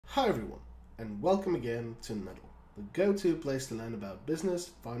Hi everyone, and welcome again to Nettle, the go-to place to learn about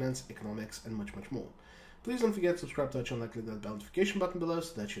business, finance, economics, and much more. Please don't forget to subscribe to our channel and click that bell notification button below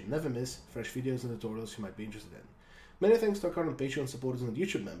so that you never miss fresh videos and tutorials you might be interested in. Many thanks to our current Patreon supporters and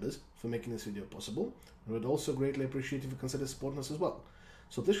YouTube members for making this video possible, and we'd also greatly appreciate if you consider supporting us as well.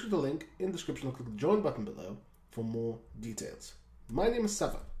 So please click the link in the description and click the join button below for more details. My name is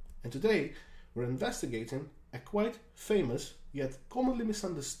Sava, and today we're investigating a quite famous yet commonly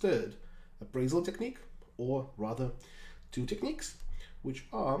misunderstood appraisal technique, or rather two techniques, which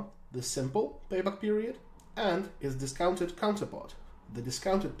are the simple payback period and its discounted counterpart, the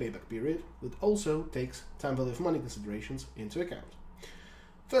discounted payback period, that also takes time value of money considerations into account.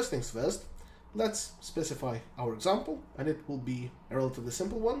 First things first, let's specify our example, and it will be a relatively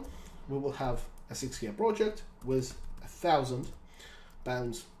simple one. We will have a 6-year project with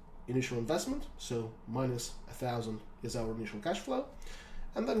 £1,000 initial investment, so minus 1,000 is our initial cash flow,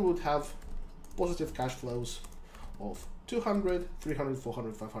 and then we would have positive cash flows of 200, 300,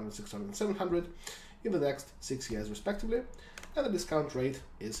 400, 500, 600, and 700 in the next 6 years respectively, and the discount rate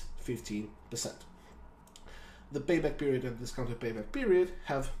is 15%. The payback period and discounted payback period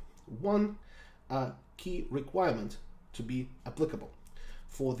have one key requirement to be applicable.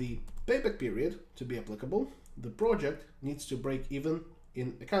 For the payback period to be applicable, the project needs to break even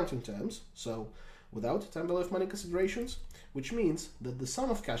in accounting terms, so without time value of money considerations, which means that the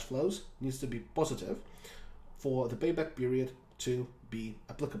sum of cash flows needs to be positive for the payback period to be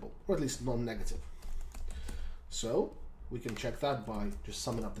applicable, or at least non-negative. So we can check that by just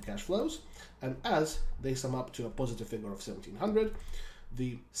summing up the cash flows, and as they sum up to a positive figure of 1,700,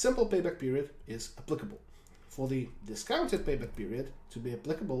 the simple payback period is applicable. For the discounted payback period to be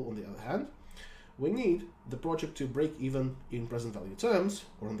applicable, on the other hand, we need the project to break even in present value terms,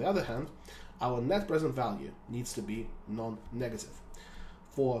 or on the other hand, our net present value needs to be non-negative.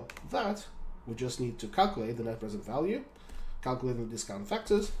 For that, we just need to calculate the net present value, calculating the discount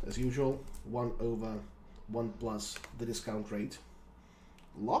factors, as usual, 1 over 1 plus the discount rate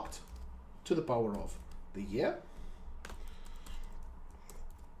locked to the power of the year,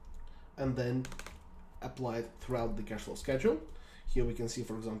 and then apply it throughout the cash flow schedule. Here we can see,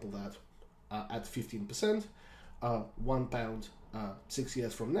 for example, that at 15%, £1 6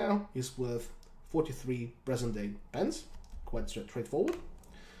 years from now is worth 43 present day pence, quite straightforward.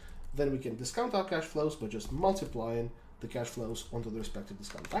 Then we can discount our cash flows by just multiplying the cash flows onto the respective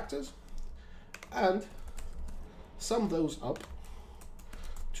discount factors and sum those up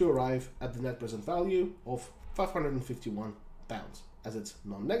to arrive at the net present value of £551. As it's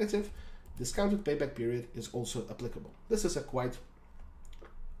non-negative, discounted payback period is also applicable. This is a quite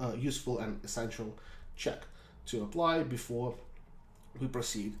useful and essential check to apply before we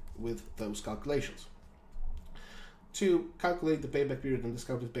proceed with those calculations. To calculate the payback period and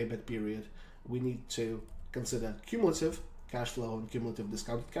discounted payback period, we need to consider cumulative cash flow and cumulative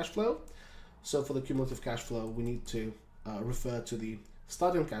discounted cash flow. So for the cumulative cash flow, we need to refer to the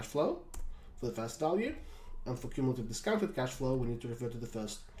starting cash flow for the first value, and for cumulative discounted cash flow, we need to refer to the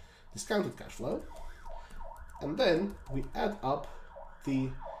first discounted cash flow, and then we add up the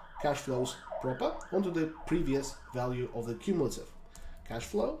cash flows proper onto the previous value of the cumulative cash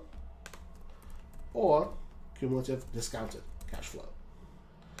flow or cumulative discounted cash flow,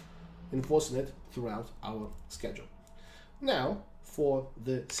 enforcing it throughout our schedule. Now, for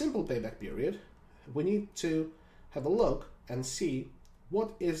the simple payback period, we need to have a look and see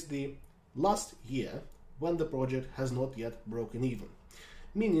what is the last year when the project has not yet broken even.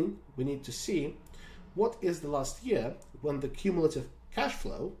 Meaning, we need to see what is the last year when the cumulative cash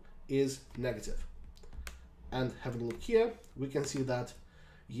flow is negative. And having a look here, we can see that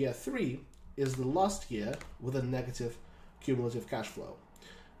year 3 is the last year with a negative cumulative cash flow.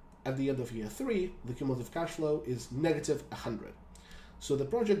 At the end of year 3, the cumulative cash flow is negative 100. So the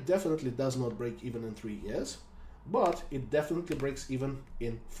project definitely does not break even in 3 years, but it definitely breaks even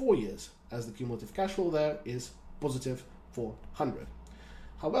in 4 years, as the cumulative cash flow there is positive 400.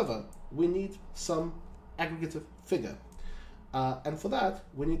 However, we need some aggregative figure, and for that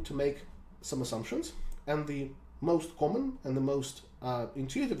we need to make some assumptions, and the most common and the most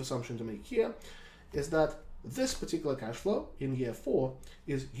intuitive assumption to make here is that this particular cash flow in year 4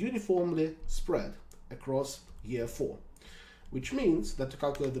 is uniformly spread across year 4, which means that to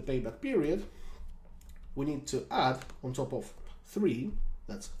calculate the payback period, we need to add on top of 3,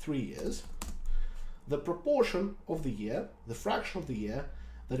 that's 3 years, the proportion of the year, the fraction of the year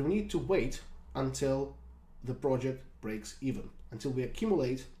that we need to wait until the project breaks even, until we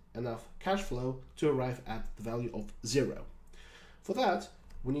accumulate enough cash flow to arrive at the value of 0. For that,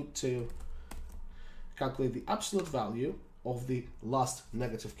 we need to calculate the absolute value of the last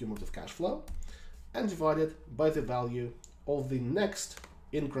negative cumulative cash flow and divide it by the value of the next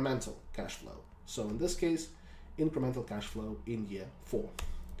incremental cash flow. So in this case, incremental cash flow in year 4.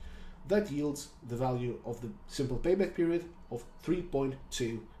 That yields the value of the simple payback period of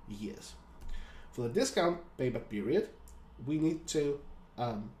 3.2 years. For the discount payback period, we need to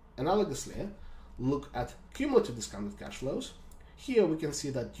analogously look at cumulative discounted cash flows. Here we can see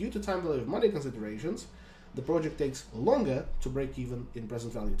that due to time value of money considerations, the project takes longer to break even in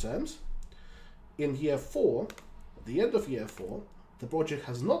present value terms. In year 4, the end of year 4, the project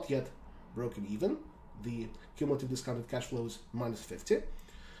has not yet broken even. The cumulative discounted cash flow is minus 50.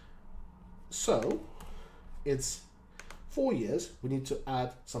 So it's 4 years we need to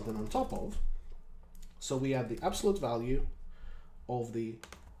add something on top of. So we add the absolute value of the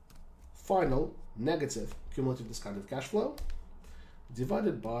final negative cumulative discounted cash flow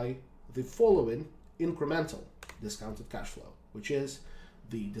divided by the following incremental discounted cash flow, which is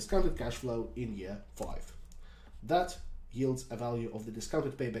the discounted cash flow in year 5. That yields a value of the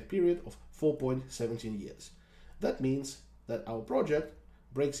discounted payback period of 4.17 years. That means that our project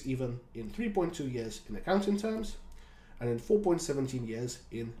breaks even in 3.2 years in accounting terms and in 4.17 years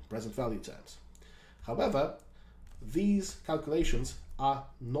in present value terms. However, these calculations are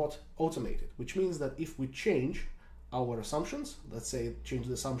not automated, which means that if we change our assumptions, let's say change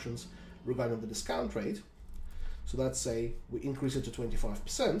the assumptions regarding the discount rate, so let's say we increase it to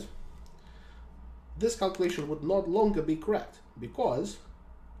 25%, this calculation would not longer be correct because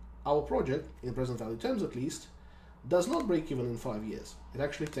our project, in present value terms at least, does not break even in 5 years. It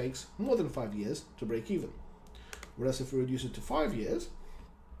actually takes more than 5 years to break even. Whereas if we reduce it to 5 years,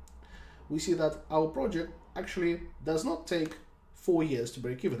 we see that our project actually does not take 4 years to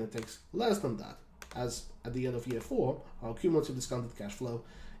break even. It takes less than that, as at the end of year 4, our cumulative discounted cash flow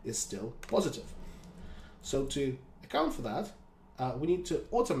is still positive. So to account for that, we need to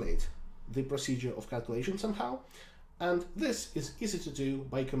automate the procedure of calculation somehow, and this is easy to do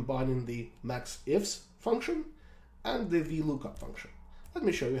by combining the maxifs function and the VLOOKUP function. Let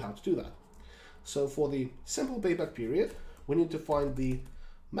me show you how to do that. So for the simple payback period, we need to find the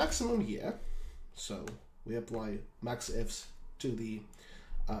maximum year. So we apply maxifs to the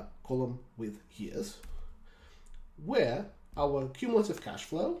column with years, where our cumulative cash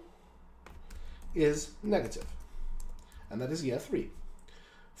flow is negative, and that is year 3.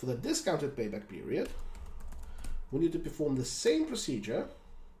 For the discounted payback period, we need to perform the same procedure,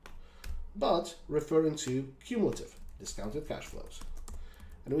 but referring to cumulative discounted cash flows.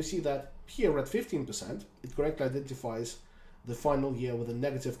 And we see that here at 15%, it correctly identifies the final year with a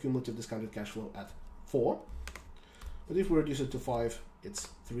negative cumulative discounted cash flow at 4. But if we reduce it to 5, it's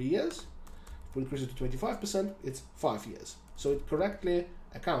 3 years. If we increase it to 25%, it's 5 years. So it correctly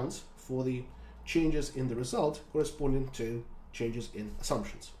accounts for the changes in the result corresponding to changes in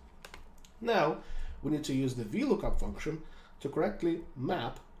assumptions. Now, we need to use the VLOOKUP function to correctly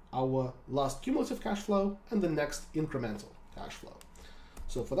map our last cumulative cash flow and the next incremental cash flow.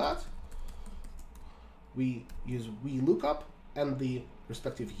 So for that, we use VLOOKUP and the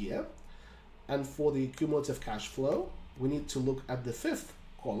respective year. And for the cumulative cash flow, we need to look at the 5th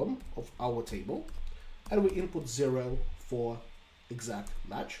column of our table, and we input 0 for exact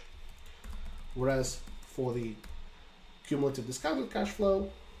match. Whereas for the cumulative discounted cash flow,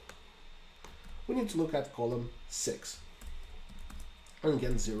 we need to look at column 6 and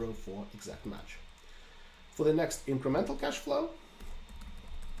again 0 for exact match. For the next incremental cash flow,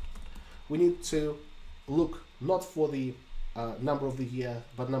 we need to look not for the number of the year,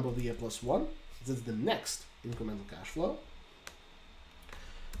 but number of the year plus 1. This is the next incremental cash flow.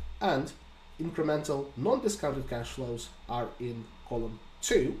 And incremental non-discounted cash flows are in column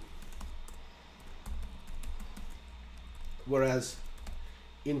 2, whereas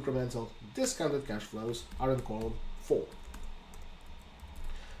incremental discounted cash flows are in column 4.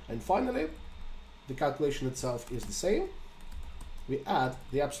 And finally, the calculation itself is the same. We add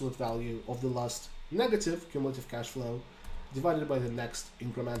the absolute value of the last negative cumulative cash flow divided by the next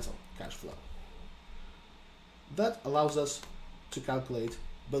incremental cash flow. That allows us to calculate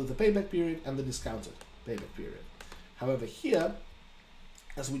both the payback period and the discounted payback period. However, here,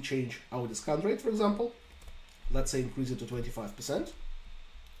 as we change our discount rate, for example, let's say increase it to 25%,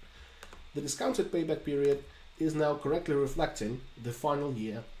 the discounted payback period is now correctly reflecting the final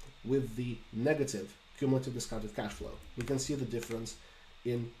year with the negative cumulative discounted cash flow. We can see the difference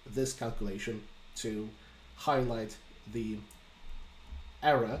in this calculation to highlight the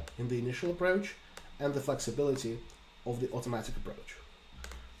error in the initial approach and the flexibility of the automatic approach.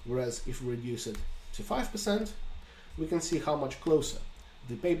 Whereas if we reduce it to 5%, we can see how much closer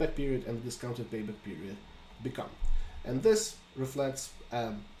the payback period and the discounted payback period become. And this reflects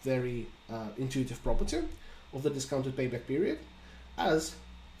a very intuitive property of the discounted payback period, as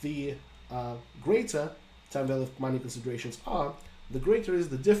the greater time value of money considerations are, the greater is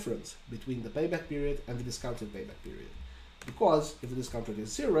the difference between the payback period and the discounted payback period. Because if the discount rate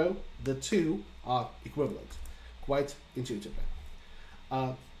is 0, the two are equivalent, quite intuitively.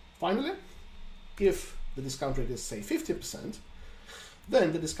 Finally, if the discount rate is, say, 50%,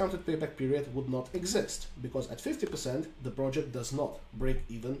 then the discounted payback period would not exist, because at 50% the project does not break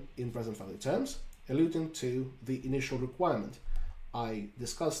even in present value terms, alluding to the initial requirement I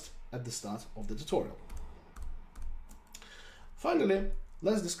discussed at the start of the tutorial. Finally,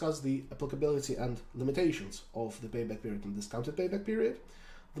 let's discuss the applicability and limitations of the payback period and discounted payback period.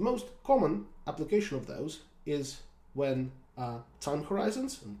 The most common application of those is when time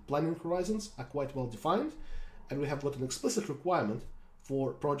horizons and planning horizons are quite well defined, and we have got an explicit requirement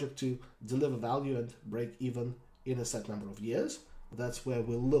for project to deliver value and break even in a set number of years. That's where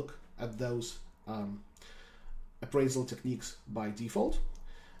we'll look at those appraisal techniques by default.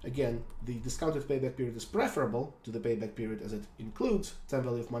 Again, the discounted payback period is preferable to the payback period as it includes time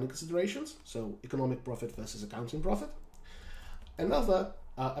value of money considerations, so economic profit versus accounting profit. Another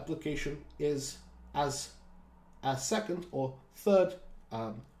application is as a second or third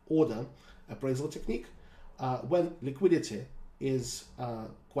order appraisal technique when liquidity is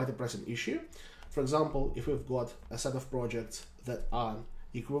quite a pressing issue. For example, if we've got a set of projects that are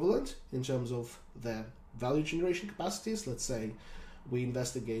equivalent in terms of their value generation capacities, let's say we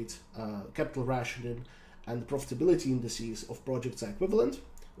investigate capital rationing and profitability indices of projects are equivalent,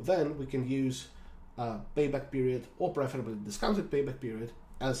 then we can use payback period, or preferably discounted payback period,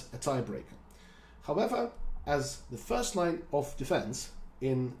 as a tiebreaker. However, as the first line of defense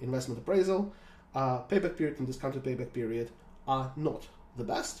in investment appraisal, payback period and discounted payback period are not the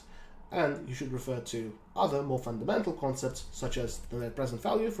best, and you should refer to other more fundamental concepts such as the net present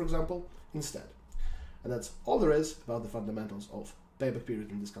value, for example, instead. And that's all there is about the fundamentals of payback period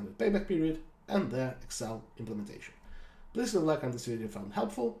and discounted payback period and their Excel implementation. Please leave a like on this video if you found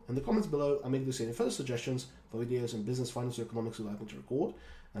helpful. In the comments below, I make any further suggestions for videos on business, finance, or economics you'd like me to record.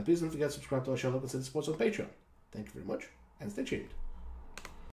 And please don't forget to subscribe to our channel and consider support on Patreon. Thank you very much, and stay tuned.